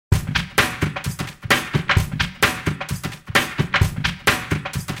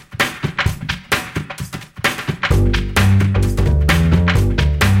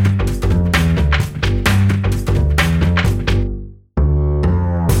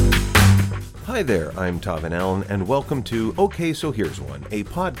Hi there, I'm Tom and Allen, and welcome to Okay, So Here's One, a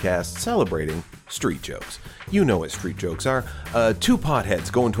podcast celebrating street jokes. You know what street jokes are. Two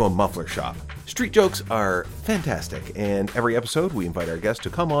potheads go into a muffler shop. Street jokes are fantastic, and every episode we invite our guests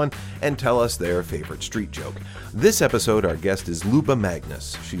to come on and tell us their favorite street joke. This episode, our guest is Luba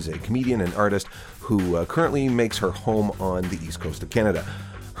Magnus. She's a comedian and artist who currently makes her home on the east coast of Canada.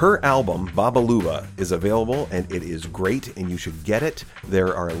 Her album, Baba Luba, is available, and it is great, and you should get it.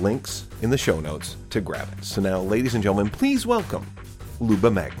 There are links in the show notes to grab it. So now, ladies and gentlemen, please welcome Luba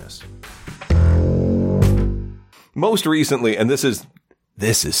Magnus. Most recently, and this is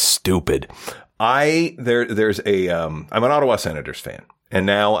stupid. I'm an Ottawa Senators fan, and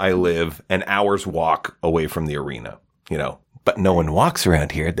now I live an hour's walk away from the arena, but no one walks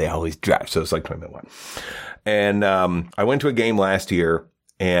around here. They always drive. So it's like 20-minute walk. And I went to a game last year,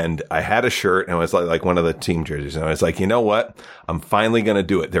 and I had a shirt, and it was like one of the team jerseys. And I was like, you know what? I'm finally going to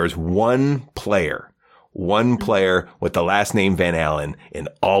do it. There's one player with the last name Van Allen in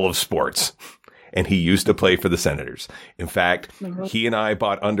all of sports. And he used to play for the Senators. In fact, he and I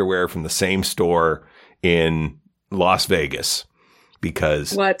bought underwear from the same store in Las Vegas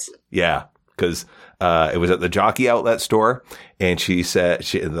because it was at the Jockey Outlet store. And she said,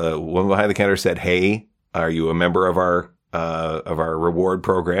 the woman behind the counter said, "Hey, are you a member of our reward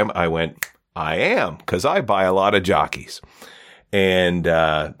program?" I went, "I am, because I buy a lot of jockeys." And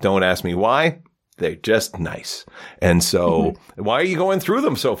don't ask me why. They're just nice. And so why are you going through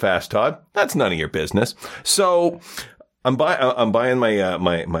them so fast, Todd? That's none of your business. So I'm buying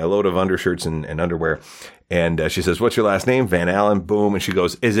my load of undershirts and underwear. And she says, "What's your last name?" "Van Allen." Boom. And she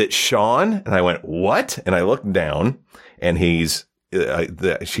goes, "Is it Sean?" And I went, "What?" And I looked down, and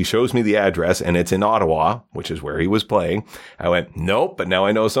she shows me the address, and it's in Ottawa, which is where he was playing. I went, "Nope, but now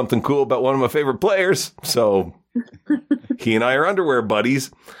I know something cool about one of my favorite players." So he and I are underwear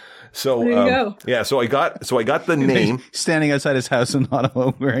buddies. So there you go. Yeah, so I got the name. Standing outside his house in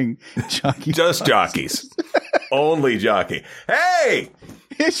Ottawa wearing jockey. Just jockeys. Only jockey. Hey,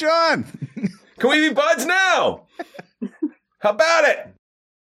 Sean. Can we be buds now? How about it?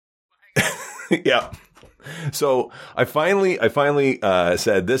 Yeah. So I finally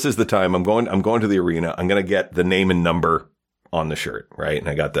said, this is the time. I'm going to the arena. I'm going to get the name and number on the shirt, right? And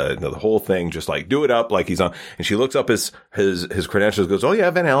I got the whole thing, just like do it up like he's on. And she looks up his credentials, goes, "Oh yeah,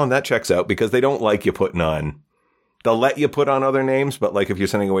 Van Allen, that checks out," because they don't like you putting on. They'll let you put on other names, but like if you're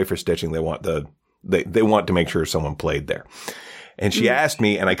sending away for stitching, they want to make sure someone played there. And she asked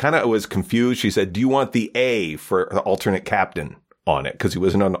me, and I kind of was confused. She said, "Do you want the A for the alternate captain on it?" Because he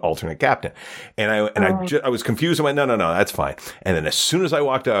wasn't an alternate captain. And I was confused. I went, no, that's fine. And then as soon as I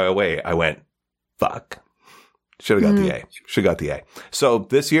walked away, I went, fuck. Should have got the A. So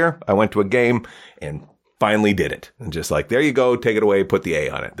this year I went to a game and finally did it. And just like, there you go. Take it away. Put the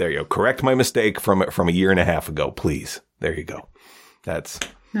A on it. There you go. Correct my mistake from a year and a half ago, please. There you go. That's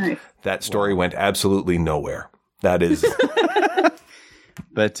nice. That story went absolutely nowhere. That is.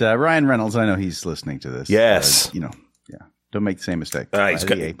 But Ryan Reynolds, I know he's listening to this. Yes. Don't make the same mistake. By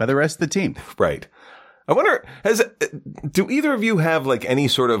the rest of the team. Right. I wonder, do either of you have like any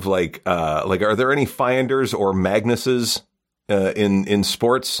sort of are there any Finders or Magnuses in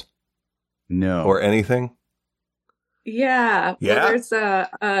sports? No. Or anything? Yeah. Yeah. Well,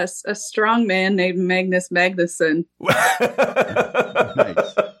 there's a strong man named Magnus Magnuson.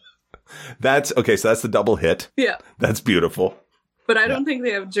 Nice. That's okay. So that's the double hit. Yeah. That's beautiful. But I don't think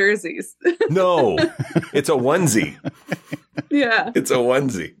they have jerseys. No, it's a onesie. Yeah. It's a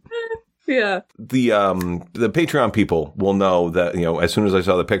onesie. Yeah. The Patreon people will know that, as soon as I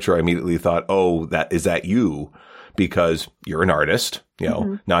saw the picture, I immediately thought, oh, that you? Because you're an artist,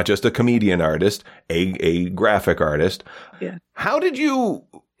 not just a comedian artist, a graphic artist. Yeah. How did you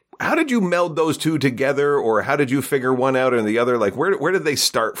meld those two together, or how did you figure one out and the other? Like, where did they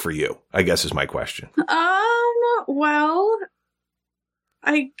start for you? I guess is my question. Well,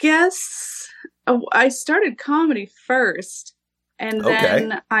 I guess I started comedy first, and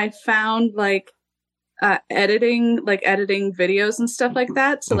then I found editing videos and stuff like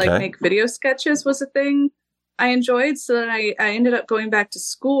that. So make video sketches was a thing I enjoyed. So then I ended up going back to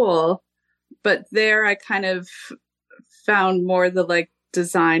school, but there I kind of found more the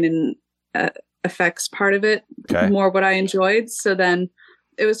design and effects part of it, more what I enjoyed. So then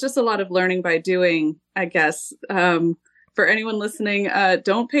it was just a lot of learning by doing, I guess. For anyone listening,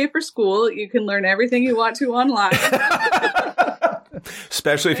 don't pay for school. You can learn everything you want to online.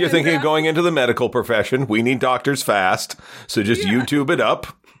 Especially if you're thinking of going into the medical profession. We need doctors fast. So just YouTube it up.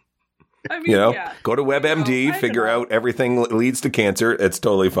 I mean, yeah. Go to WebMD, figure out everything leads to cancer. It's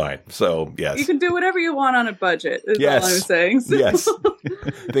totally fine. So, yes. You can do whatever you want on a budget, is all I'm saying. So. Yes.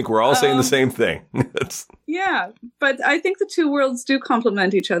 I think we're all saying the same thing. Yeah, but I think the two worlds do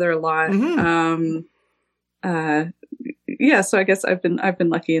complement each other a lot. Mm-hmm. So I guess I've been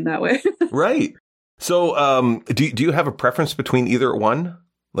lucky in that way. Right. So, do you have a preference between either one?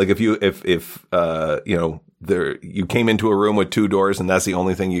 Like if you came into a room with two doors and that's the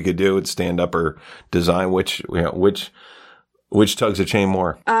only thing you could do, it's stand up or design, which tugs a chain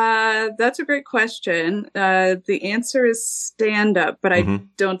more? That's a great question. The answer is stand up, but I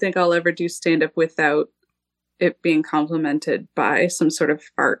don't think I'll ever do stand up without it being complemented by some sort of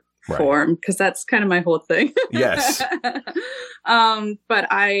art form, because that's kind of my whole thing. Yes. But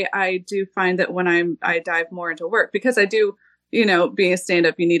I do find that when I dive more into work, because I do, being a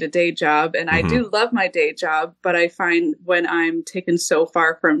stand-up, you need a day job, and I do love my day job, but I find when I'm taken so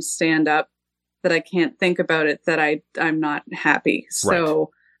far from stand-up that I can't think about it, that I'm not happy.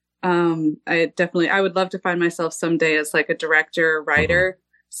 So I would love to find myself someday as like a director, or writer,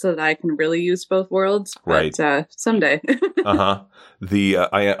 so that I can really use both worlds. But, someday. I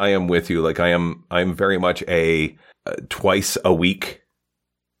am with you. Like I'm very much a twice a week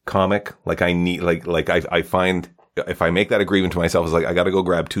comic. Like I need, I find if I make that agreement to myself, it's like, I got to go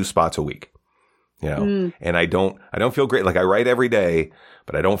grab 2 spots a week, and I don't feel great. Like I write every day,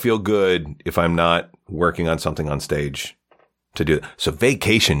 but I don't feel good if I'm not working on something on stage to do it. So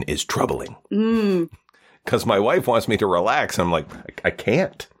vacation is troubling. Because my wife wants me to relax. And I'm like, I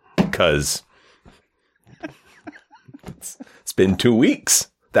can't, because it's been 2 weeks.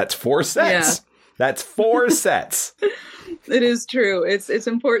 That's 4 sets. Yeah. That's 4 sets. It is true. It's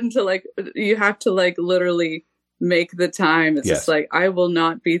important to you have to literally make the time. It's just I will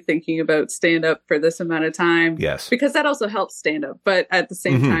not be thinking about stand up for this amount of time. Yes. Because that also helps stand up. But at the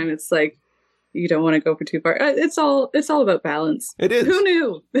same time, it's you don't want to go for too far. It's all about balance. It is. Who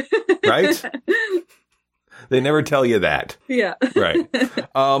knew? Right? They never tell you that. Yeah. Right.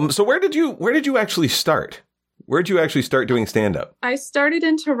 So where did you actually start? Where did you actually start doing stand up? I started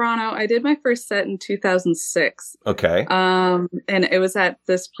in Toronto. I did my first set in 2006. Okay. And it was at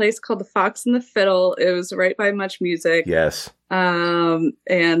this place called the Fox and the Fiddle. It was right by Much Music. Yes. And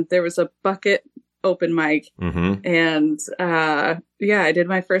there was a bucket open mic. And I did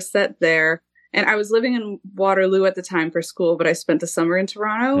my first set there. And I was living in Waterloo at the time for school, but I spent the summer in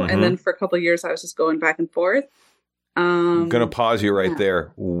Toronto. And then for a couple of years, I was just going back and forth. I'm going to pause you right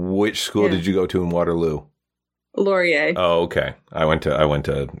there. Which school did you go to in Waterloo? Laurier. Oh, okay. I went to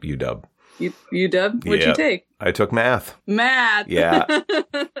UW. UW? What'd you take? I took math. Math. Yeah.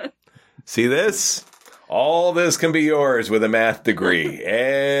 See this? All this can be yours with a math degree.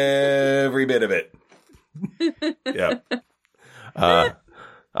 Every bit of it. Yeah.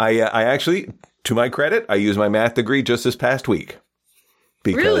 I actually, to my credit, I used my math degree just this past week.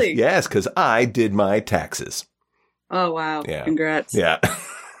 Really? Yes, because I did my taxes. Oh, wow. Yeah. Congrats. Yeah.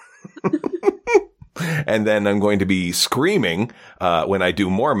 And then I'm going to be screaming when I do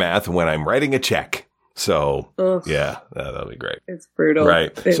more math when I'm writing a check. So, yeah, that'll be great. It's brutal.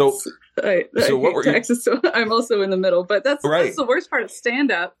 Right. So what were taxes? So I'm also in the middle, but that's the worst part of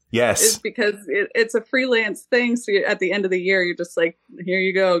stand-up. Yes. Is because it's a freelance thing. So at the end of the year, you're just like, here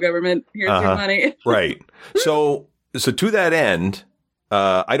you go, government. Here's your money. Right. So to that end,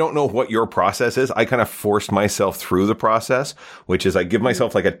 I don't know what your process is. I kind of forced myself through the process, which is I give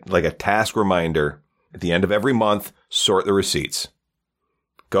myself like a task reminder at the end of every month, sort the receipts.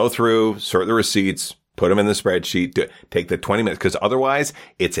 Go through, sort the receipts, put them in the spreadsheet, take the 20 minutes, because otherwise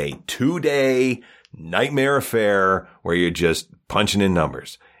it's a 2-day nightmare affair where you're just punching in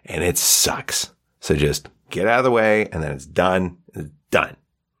numbers and it sucks. So just get out of the way and then it's done. It's done.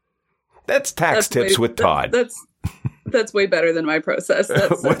 That's tax tips with Todd. That's way better than my process.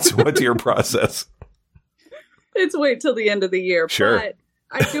 What's your process? It's wait till the end of the year. Sure. But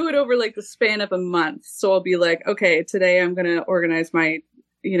I do it over the span of a month. So I'll be like, okay, today I'm going to organize my,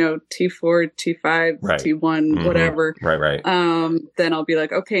 T4, T5, T1, whatever. Right. Then I'll be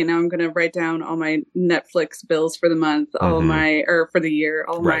like, okay, now I'm going to write down all my Netflix bills for the month, for the year,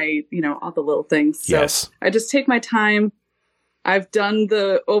 all my, all the little things. So I just take my time. I've done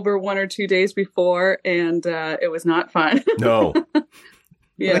the over 1 or 2 days before, and it was not fun. No.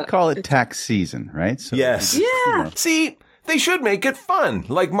 Yeah. They call it tax season, right? So yes. Yeah. See, they should make it fun,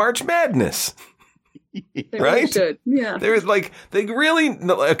 like March Madness. They right? Really should. Yeah. There's we have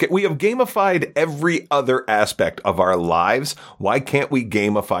gamified every other aspect of our lives. Why can't we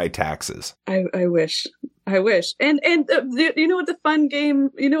gamify taxes? I wish. I wish. And you know what the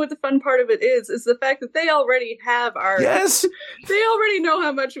fun part of it is the fact that they already have our. Yes. They already know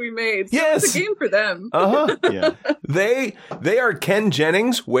how much we made. So Yes. it's a game for them. Uh-huh. Yeah. They are Ken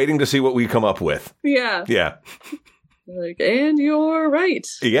Jennings waiting to see what we come up with. Yeah. Yeah. Like, and you're right.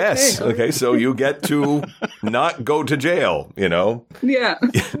 Yes. Okay. So you get to not go to jail, you know? Yeah.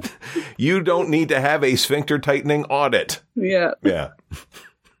 You don't need to have a sphincter tightening audit. Yeah. Yeah.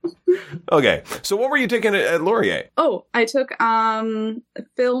 Okay. So what were you taking at Laurier? Oh, I took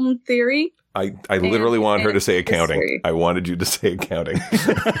film theory. I literally want her to say accounting. History. I wanted you to say accounting.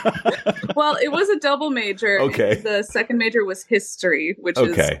 Well, it was a double major. Okay. The second major was history, which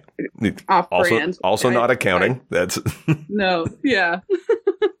is off-brand. Also not accounting. That's no, yeah.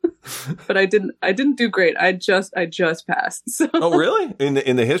 But I didn't do great. I just passed. So. Oh, really?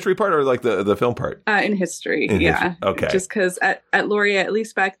 In the history part or like the film part? In history, yeah. Okay. Just because at Laurier, at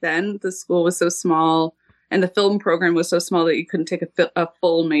least back then, the school was so small and the film program was so small that you couldn't take a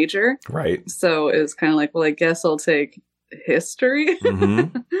full major. Right. So it was kind of like, well, I guess I'll take history,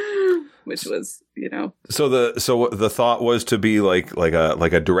 Mm-hmm. which was, you know. So the thought was to be like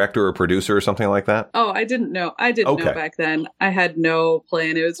a director or producer or something like that? Oh, I didn't know. I didn't know back then. I had no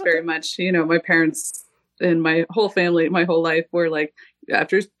plan. It was very much, you know, my parents and my whole family, my whole life were like,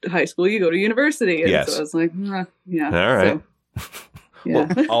 after high school, you go to university. And yes. So I was like, yeah. All right. So,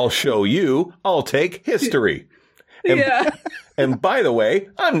 yeah. Well, I'll show you. I'll take history. And, yeah. And by the way,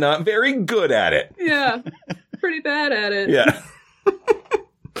 I'm not very good at it. Yeah. Pretty bad at it. Yeah.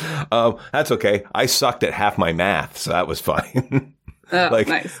 That's okay. I sucked at half my math, so that was fine. Oh, like,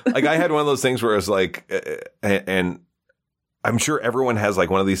 nice. Like I had one of those things where it was like, and I'm sure everyone has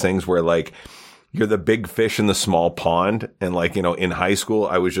like one of these things where like you're the big fish in the small pond. And like, you know, in high school,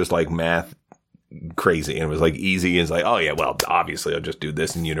 I was just like math crazy and it was like easy. It's like, oh yeah, well, obviously I'll just do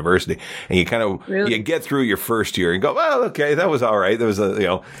this in university. And you kind of, you get through your first year and go, well, okay, that was all right. There was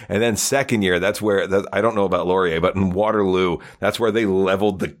and then second year, that's where, I don't know about Laurier, but in Waterloo, that's where they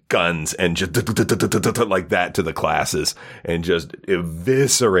leveled the guns and just like that to the classes and just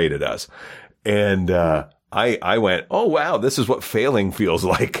eviscerated us. And, I went, oh wow, this is what failing feels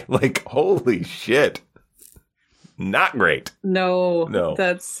like. Like, holy shit. Not great. No.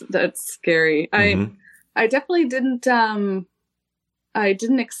 That's scary. Mm-hmm. I definitely didn't I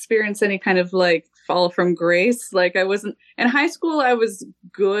didn't experience any kind of like fall from grace. Like I wasn't in high school I was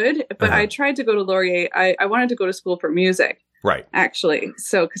good, but I tried to go to Laurier. I wanted to go to school for music. Right. Actually.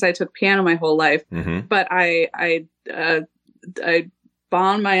 So cuz I took piano my whole life. Mm-hmm. But I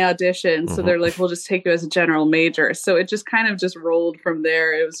bombed my audition. So they're like, we'll just take you as a general major. So it just kind of just rolled from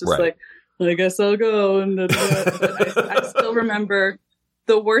there. It was just like, I guess I'll go. And I still remember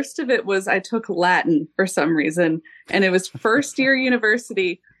the worst of it was I took Latin for some reason. And it was first year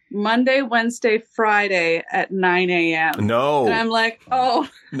university, Monday, Wednesday, Friday at 9 a.m. No. And I'm like, oh,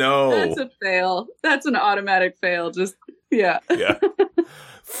 no, that's a fail. That's an automatic fail. Just, yeah. Yeah.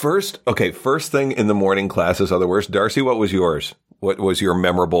 First thing in the morning classes are the worst. Darcy, what was yours? What was your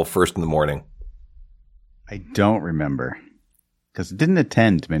memorable first in the morning? I don't remember. Because I didn't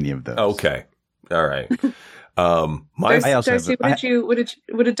attend many of those. Okay. All right. Darcy, what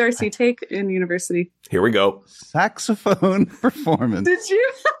did Darcy take in university? Here we go. Saxophone performance. Did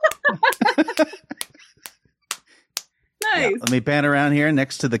you? Nice. Yeah, let me pan around here.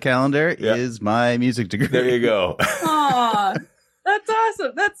 Next to the calendar is my music degree. There you go. Aw, that's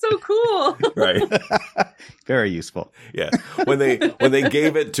awesome. That's so cool. Right. Very useful. Yeah. When they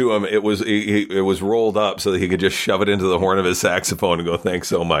gave it to him, it was rolled up so that he could just shove it into the horn of his saxophone and go, "Thanks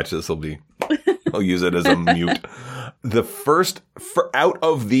so much. I'll use it as a mute." Out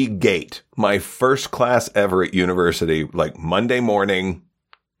of the gate, my first class ever at university, like Monday morning,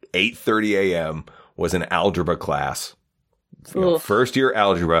 8:30 a.m. was an algebra class. First year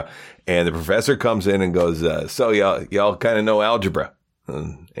algebra, and the professor comes in and goes, "So y'all kind of know algebra?"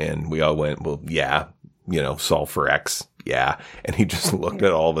 And we all went, "Well, yeah, solve for X, yeah." And he just looked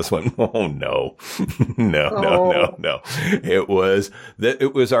at all of us, went, "Oh no, no." It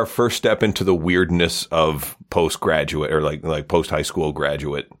was our first step into the weirdness of postgraduate or like post high school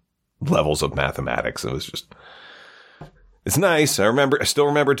graduate levels of mathematics. It was just. It's nice. I still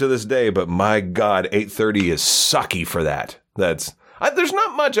remember to this day, but my God, 8:30 is sucky for that. There's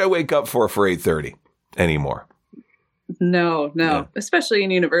not much I wake up for 8:30 anymore. No. Yeah. Especially in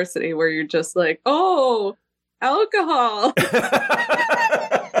university where you're just like, oh, alcohol.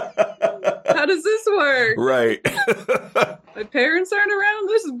 How does this work? Right. My parents aren't around.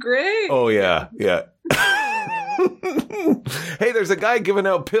 This is great. Oh, yeah. Yeah. Hey, there's a guy giving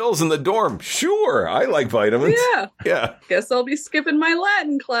out pills in the dorm. Sure, I like vitamins. Yeah. Yeah. Guess I'll be skipping my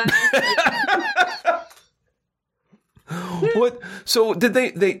Latin class. What? So did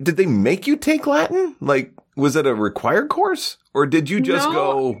they make you take Latin? Like, was it a required course, or did you just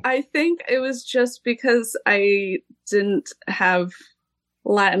go? I think it was just because I didn't have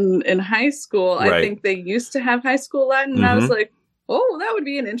Latin in high school. Right. I think they used to have high school Latin, and I was like, oh, that would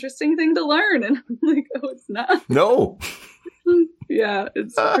be an interesting thing to learn. And I'm like, oh, it's not. No. Yeah,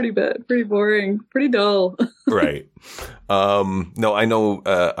 it's pretty bad, pretty boring, pretty dull. Right. No, I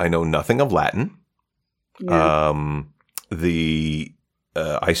know nothing of Latin. Yeah.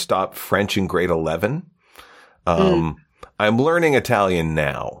 I stopped French in grade 11. I'm learning Italian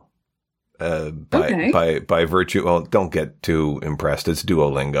now. By virtue, well, don't get too impressed. It's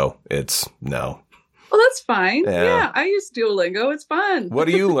Duolingo. No. Well, that's fine. Yeah, I use Duolingo. It's fun. What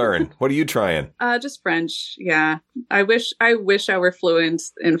do you learn? What are you trying? Just French. Yeah. I wish I were fluent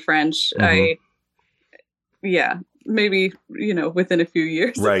in French. Maybe, within a few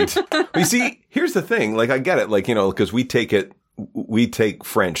years. Right. You see, here's the thing. Like, I get it. Like, because we take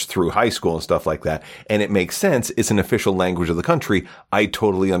French through high school and stuff like that. And it makes sense. It's an official language of the country. I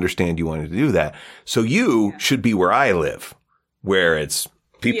totally understand you wanted to do that. So you should be where I live, where it's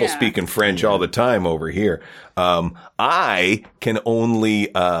people speaking French all the time over here. I can only,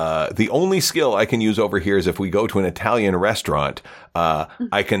 the only skill I can use over here is if we go to an Italian restaurant,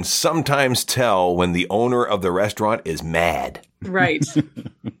 I can sometimes tell when the owner of the restaurant is mad. Right.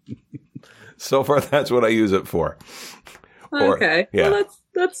 So far, that's what I use it for. Okay. Yeah. Well,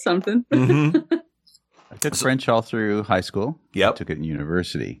 that's something. I took French all through high school. Yep. I took it in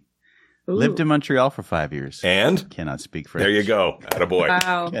university. Ooh. Lived in Montreal for 5 years. And? Cannot speak French. There you go. Attaboy.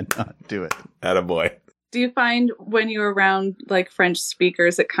 Wow. Cannot do it. Attaboy. Do you find when you're around like French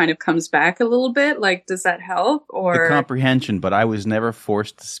speakers, it kind of comes back a little bit? Like, does that help? Or the comprehension, but I was never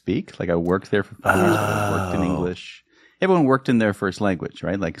forced to speak. Like, I worked there for 5 years, but I worked in English. Everyone worked in their first language,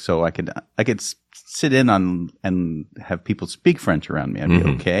 right? Like, so I could sit in on and have people speak French around me. I'd be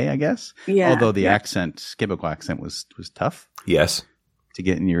okay, I guess. Yeah. Although the accent, Quebecois accent was tough. Yes. To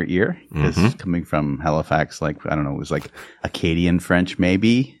get in your ear, because coming from Halifax, like, I don't know, it was like Acadian French,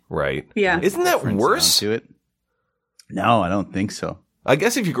 maybe. Right. Yeah. Isn't that worse? To it? No, I don't think so. I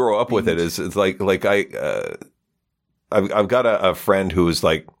guess if you grow up with it, it's like I've got a friend who is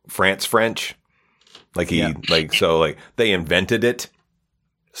like French, like they invented it.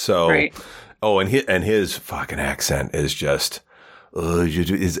 So, right. Oh, and his fucking accent is just.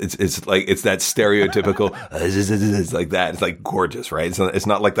 It's like it's that stereotypical. It's like that. It's like gorgeous, right? It's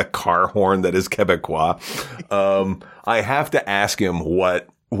not like the car horn that is Quebecois. I have to ask him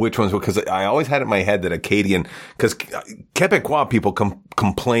which ones, because I always had in my head that Acadian, because Quebecois people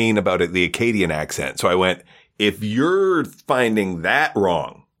complain about the Acadian accent. So I went, if you're finding that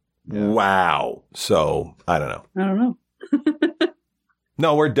wrong, wow. So I don't know.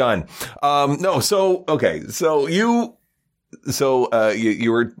 No, we're done. No. So okay. So you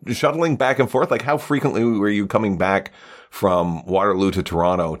were shuttling back and forth. Like, how frequently were you coming back from Waterloo to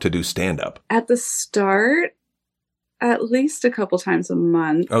Toronto to do stand up? At the start, at least a couple times a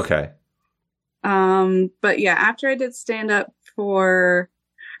month. Okay. But yeah, after I did stand up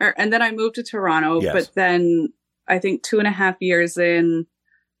and then I moved to Toronto, Yes. but then I think 2.5 years in,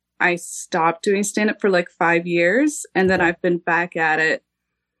 I stopped doing stand up for like 5 years. And then I've been back at it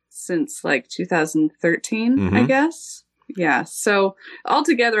since like 2013, I guess. Yeah. So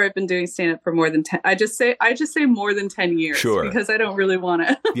altogether, I've been doing stand up for more than 10. I just say more than 10 years. Sure. Because I don't really want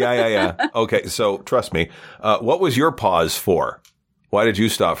to. Yeah. Okay. So trust me. What was your pause for? Why did you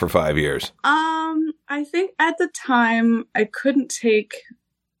stop for 5 years? I think at the time I couldn't take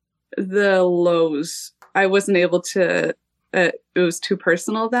the lows. I wasn't able to, it was too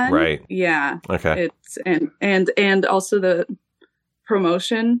personal then. Right. Yeah. Okay. It's, and also the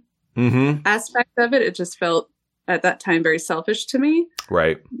promotion aspect of it. It just felt at that time very selfish to me.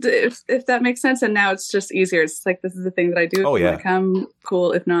 Right. If that makes sense. And now it's just easier. It's like, this is the thing that I do. Oh, if you yeah. want to come,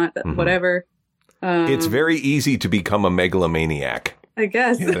 cool. If not, whatever. It's very easy to become a megalomaniac. I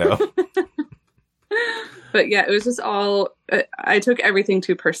guess. You know? But yeah, it was just all, I took everything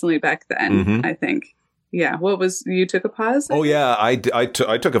too personally back then, I think. Yeah. You took a pause? Oh yeah, I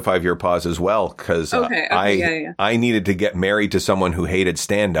took a 5-year pause as well, because I needed to get married to someone who hated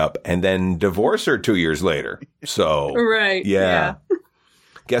stand up and then divorce her 2 years later. So right. Yeah.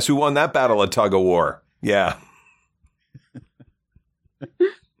 Guess who won that battle of tug of war? Yeah.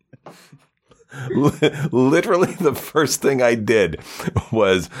 Literally the first thing I did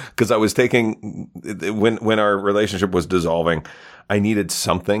was, because I was taking, when our relationship was dissolving, I needed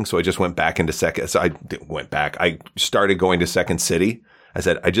something. So I just went back into I started going to Second City. I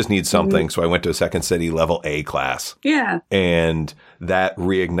said, I just need something. So I went to a Second City level A class. Yeah. And that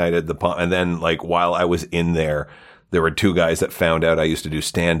reignited and then like while I was in there, there were two guys that found out I used to do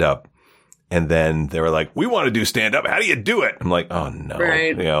stand up. And then they were like, we want to do stand up. How do you do it? I'm like, oh no.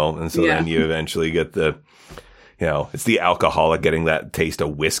 Right. And so then you eventually get it's the alcoholic getting that taste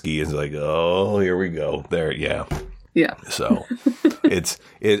of whiskey. It's like, oh, here we go. There. Yeah. Yeah. So it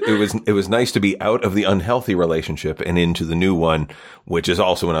was nice to be out of the unhealthy relationship and into the new one, which is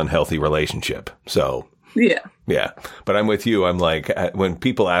also an unhealthy relationship. So. Yeah. Yeah. But I'm with you. I'm like, when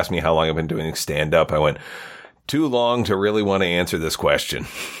people ask me how long I've been doing stand up, I went, too long to really want to answer this question.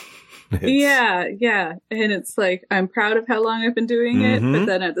 Yeah. And it's like, I'm proud of how long I've been doing it. But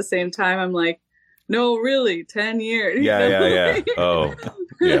then at the same time, I'm like, no, really, 10 years. Yeah. Oh,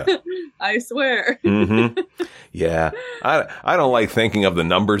 yeah. I swear. Yeah. I don't like thinking of the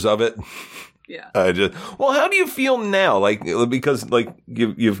numbers of it. Yeah. Well, how do you feel now? Like, because like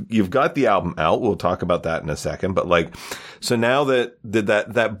you've got the album out. We'll talk about that in a second. But like, so now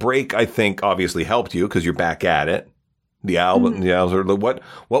that break, I think obviously helped you because you're back at it. The album,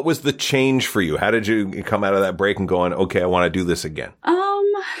 what was the change for you? How did you come out of that break and going, okay, I want to do this again?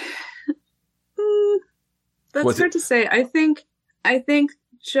 That's hard to say. I think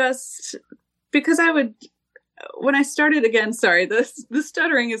just because when I started again, sorry, the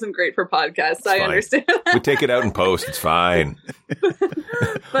stuttering isn't great for podcasts. I understand. We take it out in post. It's fine.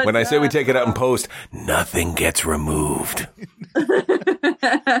 But, when I say we take it out in post, nothing gets removed.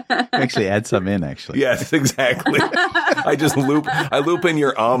 Actually add some in, actually. Yes, exactly. I loop in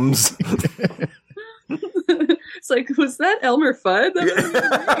your ums. It's like, was that Elmer Fudd?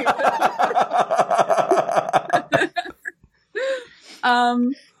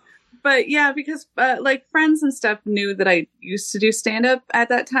 But yeah, because like friends and stuff knew that I used to do stand up at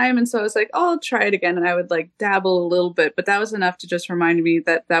that time. And so I was like, oh, I'll try it again. And I would like dabble a little bit, but that was enough to just remind me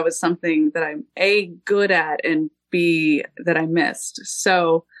that that was something that I'm A, good at, and B, that I missed.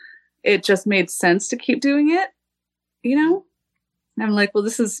 So it just made sense to keep doing it, you know? And I'm like, well,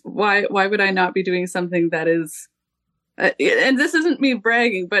 this is why would I not be doing something that is, and this isn't me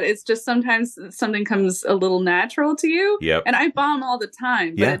bragging, but it's just sometimes something comes a little natural to you. Yep. And I bomb all the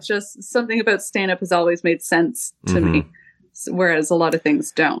time, but it's just something about stand-up has always made sense to me, whereas a lot of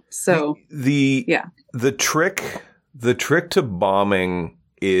things don't. So the trick to bombing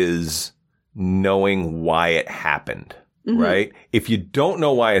is knowing why it happened, right? If you don't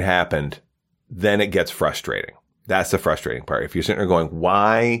know why it happened, then it gets frustrating. That's the frustrating part. If you're sitting there going,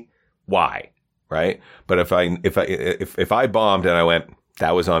 why? Right? But if I bombed and I went,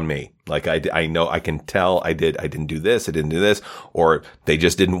 that was on me. Like I know, I can tell I didn't do this, or they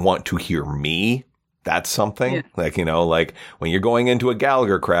just didn't want to hear me. That's something. Yeah. Like, like when you're going into a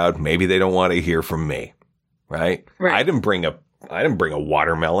Gallagher crowd, maybe they don't want to hear from me. Right? I didn't bring a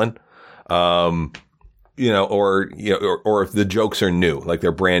watermelon. Or if the jokes are new, like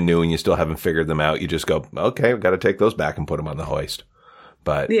they're brand new and you still haven't figured them out, you just go, okay, we've got to take those back and put them on the hoist.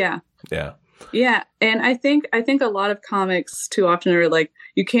 But yeah. And I think a lot of comics too often are like,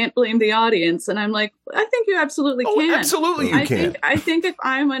 you can't blame the audience. And I'm like, I think you absolutely can. Absolutely you can. I think if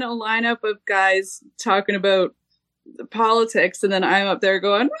I'm in a lineup of guys talking about politics and then I'm up there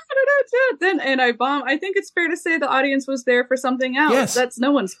going, and I bomb, I think it's fair to say the audience was there for something else. Yes. That's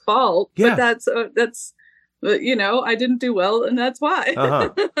no one's fault. Yeah. But that's I didn't do well, and that's why.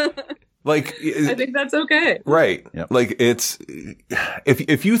 Like, I think that's okay. Right. Yep. Like it's,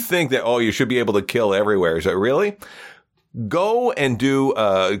 if you think that, you should be able to kill everywhere. Is that really? Go and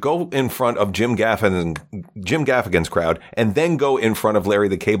go in front of Jim Gaffigan's crowd, and then go in front of Larry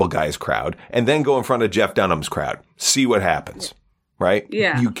the Cable Guy's crowd, and then go in front of Jeff Dunham's crowd. See what happens. Right?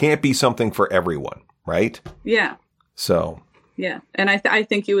 Yeah. You can't be something for everyone. Right? Yeah. So. Yeah. And I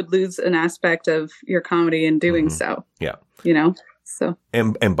think you would lose an aspect of your comedy in doing so. Yeah. So.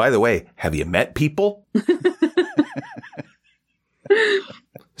 And by the way, have you met people?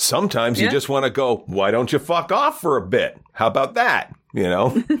 Sometimes you just want to go, why don't you fuck off for a bit? How about that?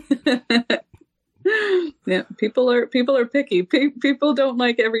 Yeah, people are picky. People don't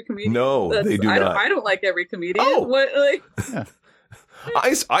like every comedian. No, they do not. I don't like every comedian. Oh.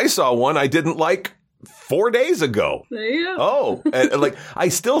 I saw one I didn't like 4 days ago. There you go. Oh, and like I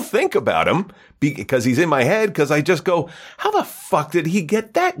still think about him because he's in my head, because I just go, how the fuck did he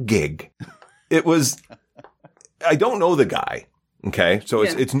get that gig? I don't know the guy. Okay. So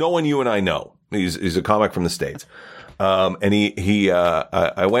it's no one you and I know. He's a comic from the States. And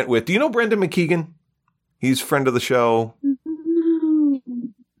I went with, do you know Brendan McKeegan? He's a friend of the show.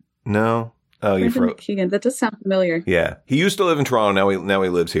 No? Oh, you froze. McKeegan. That does sound familiar. Yeah. He used to live in Toronto. Now he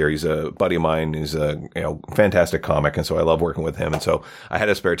lives here. He's a buddy of mine. He's a fantastic comic. And so I love working with him. And so I had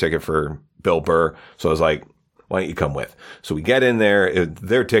a spare ticket for Bill Burr. So I was like, why don't you come with? So we get in there.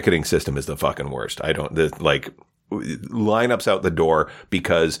 Their ticketing system is the fucking worst. lineups out the door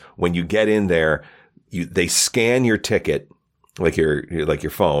because when you get in there, they scan your ticket, like your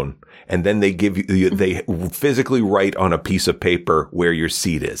phone, and then they give you, they physically write on a piece of paper where your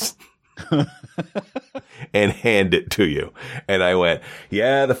seat is. And hand it to you. And I went,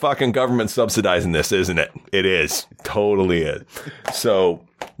 yeah, the fucking government's subsidizing this, isn't it? It is. Totally is. So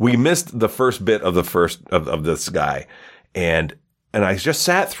we missed the first bit of of this guy. And I just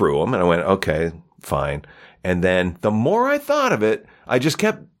sat through them and I went, okay, fine. And then the more I thought of it, I just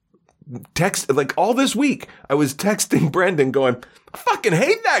kept like all this week, I was texting Brendan going, I fucking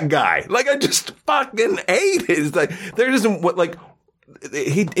hate that guy. Like I just fucking hate it. It's like, there isn't what, like,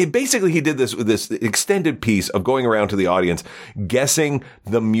 he did this extended piece of going around to the audience, guessing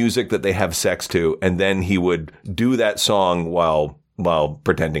the music that they have sex to, and then he would do that song while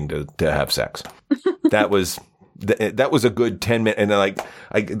pretending to have sex. That was a good 10 minutes,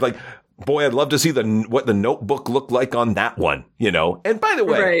 and boy, I'd love to see what the notebook looked like on that one, you know. And by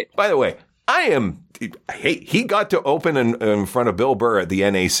the way, he got to open in front of Bill Burr at the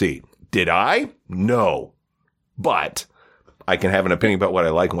NAC. Did I? No, but I can have an opinion about what I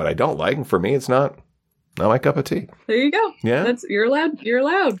like and what I don't like. And for me, it's not my cup of tea. There you go. Yeah. You're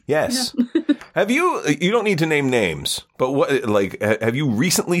allowed. Yes. Yeah. Have you don't need to name names, but have you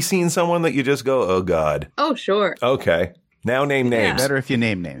recently seen someone that you just go, oh God? Oh, sure. Okay. Now name names. Better if you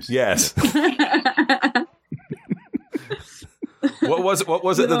name names. Yes. What was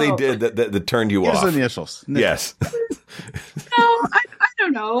it that they did that turned you Give off? us the initials. Yes. No, I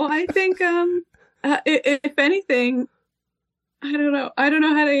don't know. I think, if anything, I don't know. I don't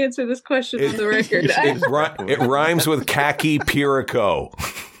know how to answer this question on the record. It rhymes with khaki Pirico.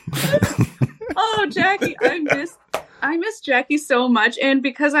 Oh, Jackie, I miss Jackie so much, and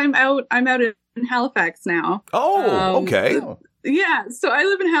because I'm out in Halifax now. Oh, okay. Yeah, so I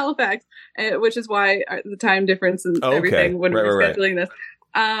live in Halifax, which is why the time difference and everything when we were scheduling this.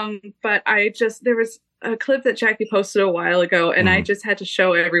 But there was a clip that Jackie posted a while ago, and I just had to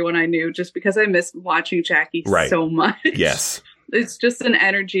show everyone I knew just because I missed watching Jackie so much. Yes. It's just an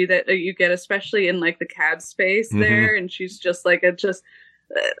energy that you get, especially in like the cab space there. And she's just like I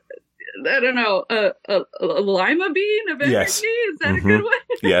don't know, a lima bean of energy. Yes. Is that a good one?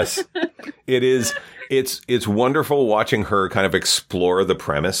 Yes, it is. It's wonderful watching her kind of explore the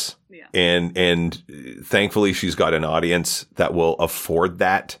premise. Yeah. And thankfully she's got an audience that will afford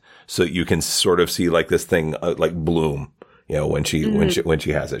that. So you can sort of see like this thing like bloom. You know, when she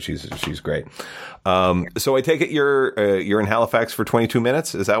has it, she's great. So I take it you're in Halifax for 22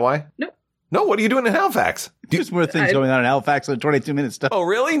 minutes. Is that why? Nope. No. What are you doing in Halifax? There's more things going on in Halifax than 22-minute stuff. Oh,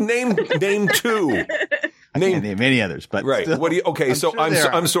 really? Name two. I can't name any others, but right. Still, What do you? Okay, so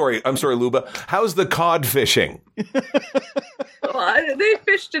I'm sorry, Luba. How's the cod fishing? Well, they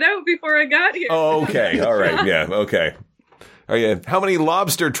fished it out before I got here. Oh, okay. All right. Yeah. Okay. How many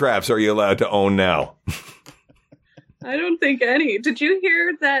lobster traps are you allowed to own now? I don't think any. Did you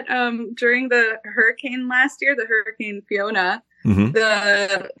hear that during the hurricane last year, the Hurricane Fiona,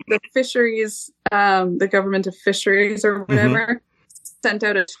 the fisheries, the government of fisheries or whatever, sent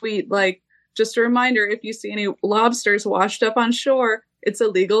out a tweet like, just a reminder, if you see any lobsters washed up on shore, it's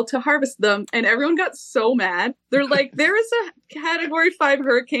illegal to harvest them. And everyone got so mad. They're like, there is a Category 5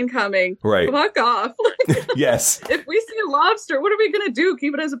 hurricane coming. Right. Fuck off. Yes. If we see a lobster, what are we going to do?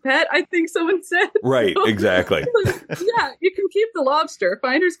 Keep it as a pet? I think someone said. Right. So, exactly. Yeah, you can keep the lobster.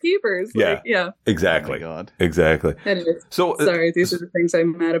 Finders keepers. Yeah. Yeah. Exactly. Oh my God. Exactly. Anyways, so sorry, these are the things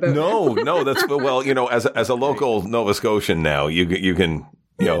I'm mad about. No, that's, well, you know, as a local Nova Scotian now, you can,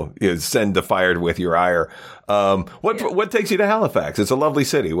 you send the fire with your ire. What takes you to Halifax? It's a lovely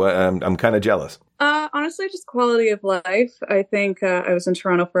city. I'm kind of jealous. Honestly, just quality of life. I think I was in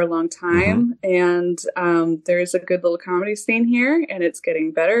Toronto for a long time, and there's a good little comedy scene here, and it's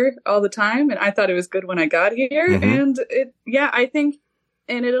getting better all the time. And I thought it was good when I got here, and I think,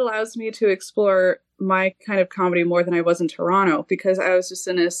 and it allows me to explore my kind of comedy more than I was in Toronto, because I was just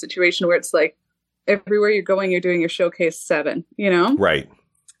in a situation where it's like everywhere you're going, you're doing your showcase 7. Right.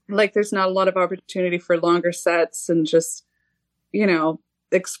 Like there's not a lot of opportunity for longer sets and just,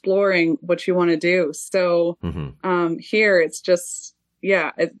 exploring what you want to do. So here it's just,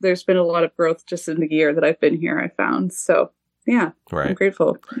 there's been a lot of growth just in the year that I've been here, I found. So right. I'm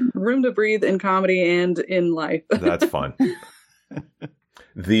grateful. Room to breathe in comedy and in life. That's fun.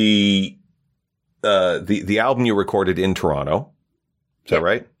 The album you recorded in Toronto. Is that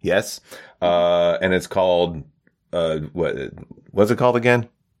right? Yes. And it's called, what's it called again?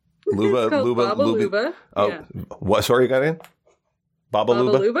 Luba. Oh, yeah. What? Sorry, you got in? Baba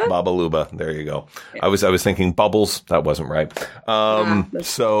Luba. There you go. Yeah. I was thinking Bubbles. That wasn't right.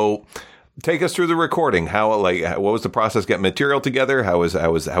 So take us through the recording. What was the process? Get material together? How was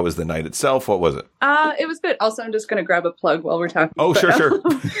the night itself? What was it? It was good. Also, I'm just going to grab a plug while we're talking. Oh, sure.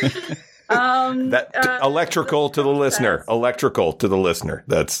 Electrical to the listener. Electrical to the listener.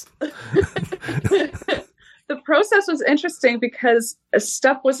 That's the process was interesting because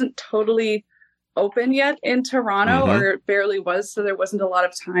stuff wasn't totally open yet in Toronto, or it barely was, so there wasn't a lot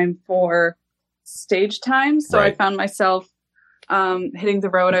of time for stage time. So I found myself hitting the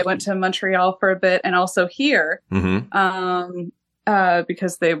road. I went to Montreal for a bit, and also here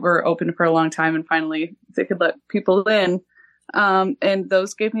because they were open for a long time, and finally they could let people in. And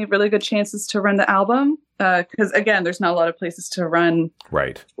those gave me really good chances to run the album. Because again, there's not a lot of places to run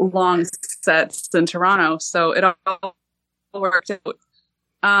long sets in Toronto. So it all worked out.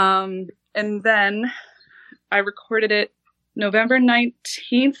 And then I recorded it November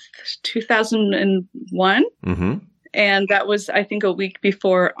 19th, 2001. And that was, I think, a week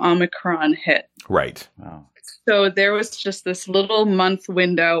before Omicron hit. Right. Wow. So there was just this little month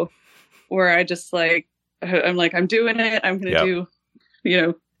window where I just I'm doing it. I'm going to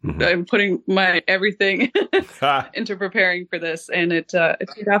do, I'm putting my everything into preparing for this, and it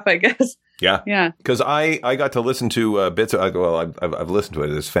paid off, I guess. Yeah. Because I got to listen to bits. I've listened to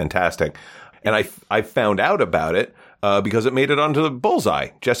it. It's fantastic, and I found out about it because it made it onto the Bullseye,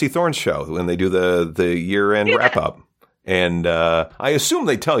 Jesse Thorne's show, when they do the year end wrap up, and I assume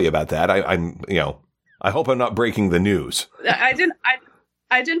they tell you about that. I hope I'm not breaking the news.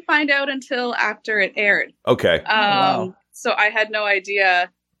 I didn't find out until after it aired. Okay. Wow. So I had no idea.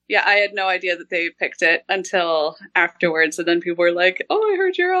 Yeah, I had no idea that they picked it until afterwards. And then people were like, "Oh, I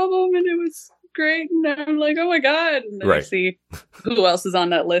heard your album and it was great." And I'm like, "Oh my God." And then you see who else is on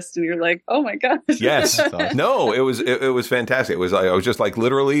that list and you're like, "Oh my God." Yes. No, it was fantastic. I was just like,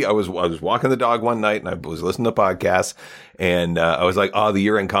 literally, I was walking the dog one night and I was listening to podcasts, and I was like, "Oh, the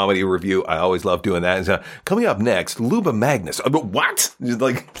year-end comedy review. I always love doing that." And so, coming up next, Luba Magnus. But what?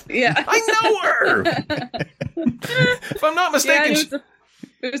 Like, yeah, I know her. If I'm not mistaken,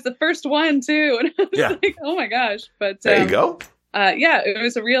 it was the first one too, and I was like, "Oh my gosh!" But there you go. It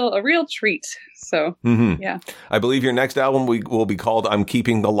was a real treat. So yeah, I believe your next album will be called "I'm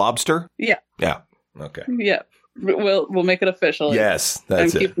Keeping the Lobster." Yeah. Okay. Yeah. We'll make it official. Yes,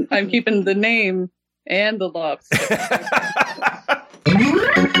 that's it. I'm keeping the name and the lobster.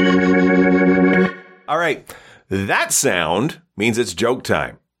 All right. That sound means it's joke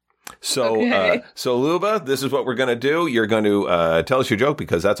time. So, so Luba, this is what we're going to do. You're going to tell us your joke,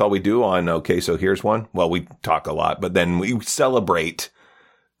 because that's all we do on Okay, So Here's One. Well, we talk a lot, but then we celebrate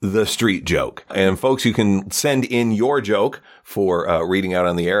the street joke. And folks, you can send in your joke for reading out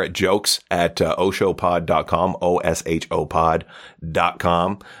on the air at jokes@oshopod.com,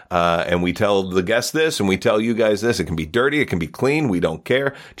 OSHOpod.com. And we tell the guests this, and we tell you guys this. It can be dirty, it can be clean, we don't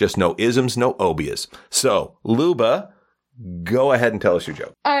care. Just no isms, no obias. So, Luba, go ahead and tell us your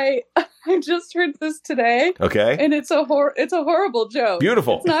joke. I just heard this today. Okay. And it's a horrible joke.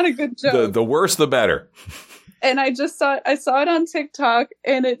 Beautiful. It's not a good joke. The worse the better. And I saw it on TikTok,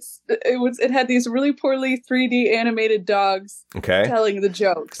 and it had these really poorly 3D animated dogs telling the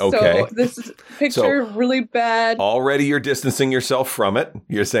jokes. Okay. So this is picture really bad. Already you're distancing yourself from it.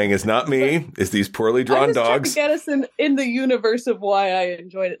 You're saying it's not me. It's these poorly drawn dogs. Trying to get us in the universe of why I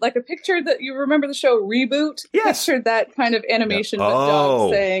enjoyed it. Like a picture that you remember the show Reboot? Yes. Pictured that kind of animation with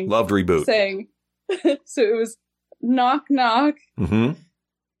dogs saying. Loved Reboot. Saying. So it was knock knock. Mm-hmm.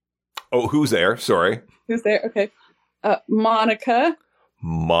 Oh, who's there? Sorry. Who's there? Okay. Monica.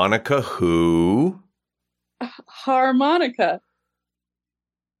 Monica who? Harmonica.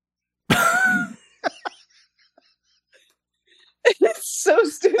 It's so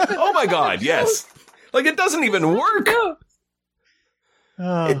stupid. Oh my God, yes. Like, it doesn't even work. No.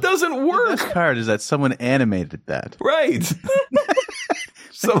 It doesn't work. The best part is that someone animated that. Right.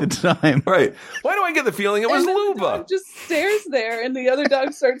 So, at the time. Right. Why do I get the feeling it was Luba? The dog just stares there, and the other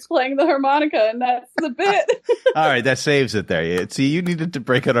dog starts playing the harmonica, and that's the bit. All right, that saves it there. See, you needed to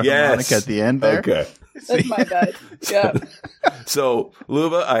break out a harmonica at the end there. Okay. That's my bad. Yeah. So,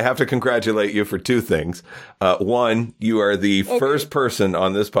 Luba, I have to congratulate you for two things. One, you are the first person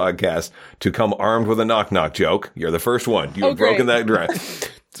on this podcast to come armed with a knock-knock joke. You're the first one. You have broken that ground.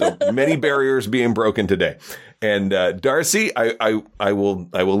 So many barriers being broken today. And Darcy, I will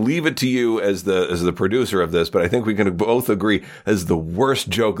leave it to you as the producer of this, but I think we can both agree as the worst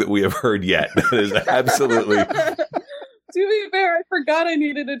joke that we have heard yet. That is absolutely. To be fair, I forgot I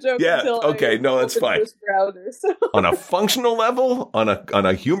needed a joke. Yeah. Okay. No, that's fine. Browser, so. On a functional level, on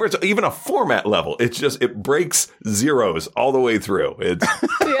a humorous, even a format level, it breaks zeros all the way through. It's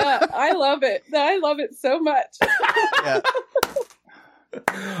yeah, I love it. I love it so much. Yeah.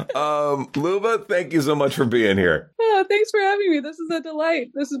 Luba, thank you so much for being here. Oh, thanks for having me. This is a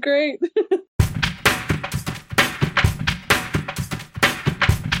delight. This is great.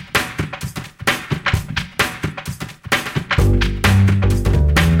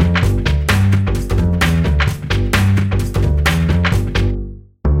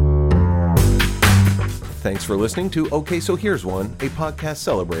 Thanks for listening to Okay, So Here's One, a podcast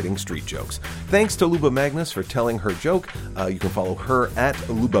celebrating street jokes. Thanks to Luba Magnus for telling her joke. You can follow her at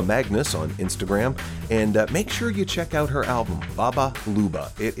Luba Magnus on Instagram. And make sure you check out her album, Baba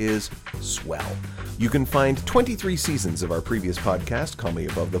Luba. It is swell. You can find 23 seasons of our previous podcast, Comedy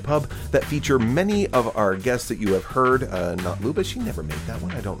Above the Pub, that feature many of our guests that you have heard. Not Luba, she never made that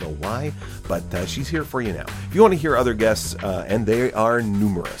one. I don't know why, but she's here for you now. If you want to hear other guests, and they are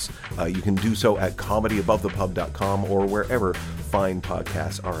numerous, you can do so at comedyabovethepub.com or wherever fine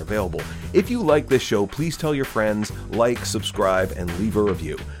podcasts are available. If you like this show, please tell your friends, like, subscribe, and leave a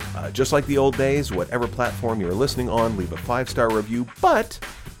review. Just like the old days, whatever platform you're listening on, leave a 5-star review, but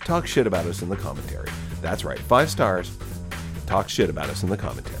talk shit about us in the commentary. That's right, 5 stars. Talk shit about us in the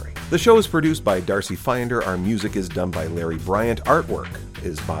commentary. The show is produced by Darcy Finder. Our music is done by Larry Bryant. Artwork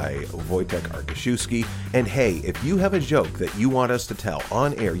is by Wojtek Arkaszewski. And hey, if you have a joke that you want us to tell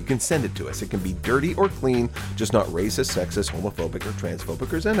on air, you can send it to us. It can be dirty or clean, just not racist, sexist, homophobic, or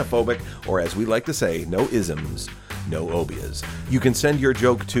transphobic, or xenophobic, or as we like to say, no isms, no obias. You can send your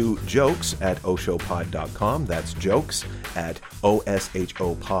joke to jokes@oshopod.com. That's jokes at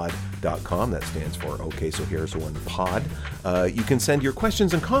oshopod.com. That stands for Okay, So Here's One Pod. You can send your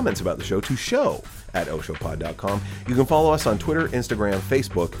questions and comments about the show to show@oshopod.com. You can follow us on Twitter, Instagram,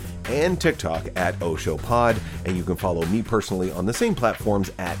 Facebook, and TikTok at oshopod. And you can follow me personally on the same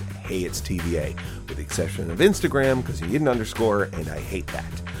platforms at HeyIt'sTVA, with the exception of Instagram, because you need an underscore, and I hate that.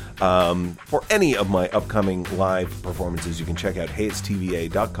 For any of my upcoming live performances, you can check out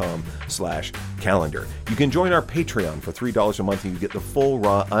heyitstva.com/calendar. You can join our Patreon for $3 a month, and you get the full,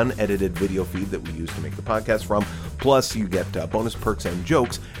 raw, unedited video feed that we use to make the podcast from. Plus, you get bonus perks and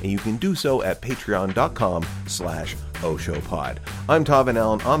jokes, and you can do so at patreon.com/oshopod. I'm Tav Van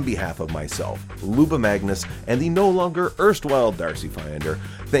Allen on behalf of myself, Luba Magnus, and the no longer erstwhile Darcy Finder.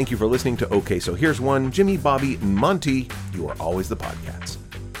 Thank you for listening to Okay, So Here's One. Jimmy, Bobby, and Monty, you are always the podcasts.